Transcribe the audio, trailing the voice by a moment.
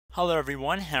Hello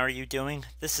everyone, how are you doing?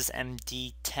 This is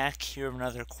MD Tech here with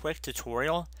another quick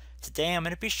tutorial. Today I'm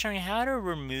going to be showing you how to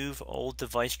remove old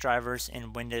device drivers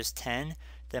in Windows 10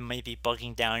 that might be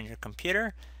bugging down your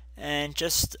computer, and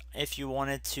just if you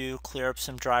wanted to clear up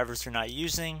some drivers you're not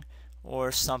using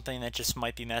or something that just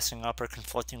might be messing up or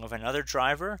conflicting with another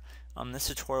driver, this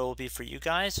tutorial will be for you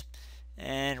guys.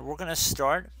 And we're going to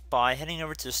start by heading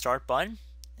over to the Start button,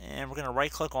 and we're going to right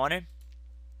click on it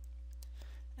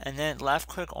and then left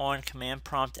click on Command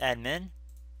Prompt Admin.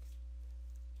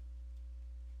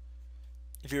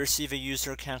 If you receive a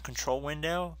user account control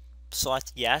window,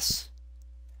 select Yes.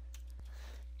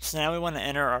 So now we want to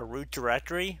enter our root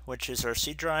directory, which is our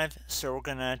C drive. So we're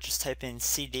going to just type in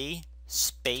CD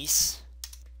space,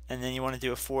 and then you want to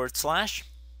do a /.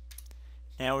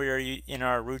 Now we are in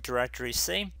our root directory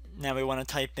C. Now we want to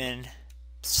type in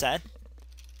set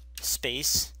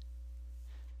space.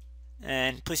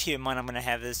 And please keep in mind I'm going to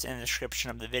have this in the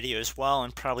description of the video as well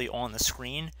and probably on the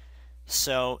screen.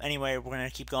 So anyway, we're going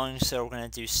to keep going. So we're going to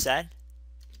do set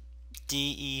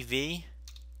devmgr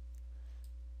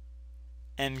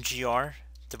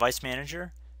device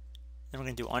manager. Then we're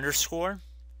going to do underscore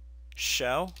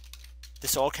show.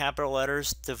 This all capital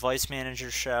letters, device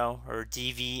manager show, or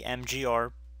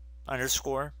devmgr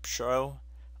underscore show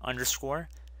underscore.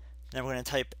 Then we're going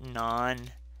to type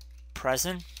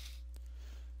non-present.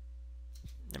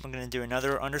 Then we're going to do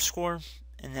another underscore,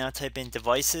 and now type in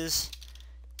devices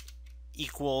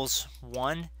equals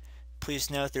 1.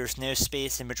 Please note there's no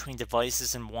space in between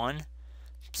devices and 1,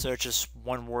 so it's just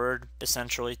one word,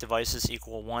 essentially, devices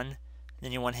equal 1.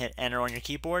 Then you want to hit enter on your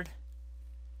keyboard.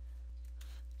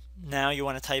 Now you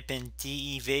want to type in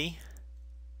devmgmt.msc,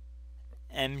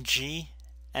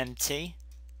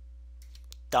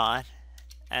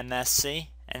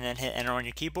 and then hit enter on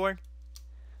your keyboard.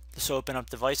 This will open up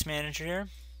Device Manager here.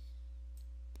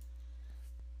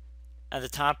 At the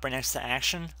top, right next to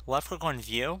Action, left click on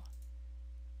View,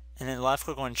 and then left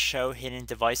click on Show Hidden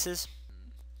Devices.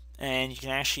 And you can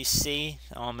actually see,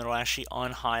 it'll actually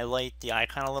unhighlight the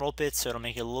icon a little bit, so it'll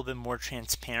make it a little bit more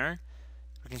transparent.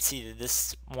 We can see that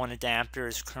this one adapter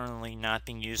is currently not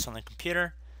being used on the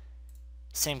computer.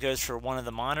 Same goes for one of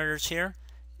the monitors here.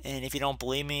 And if you don't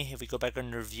believe me, if we go back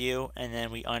under View and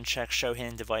then we uncheck Show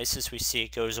Hidden Devices, we see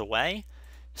it goes away.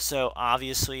 So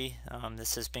obviously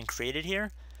this has been created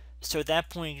here. So at that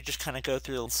point, you just kind of go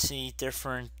through and see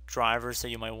different drivers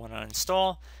that you might want to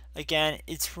install. Again,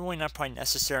 it's really not probably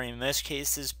necessary in most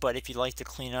cases, but if you'd like to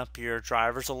clean up your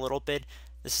drivers a little bit,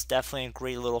 this is definitely a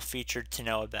great little feature to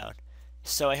know about.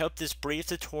 So I hope this brief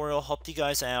tutorial helped you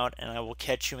guys out, and I will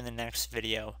catch you in the next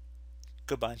video.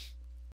 Goodbye.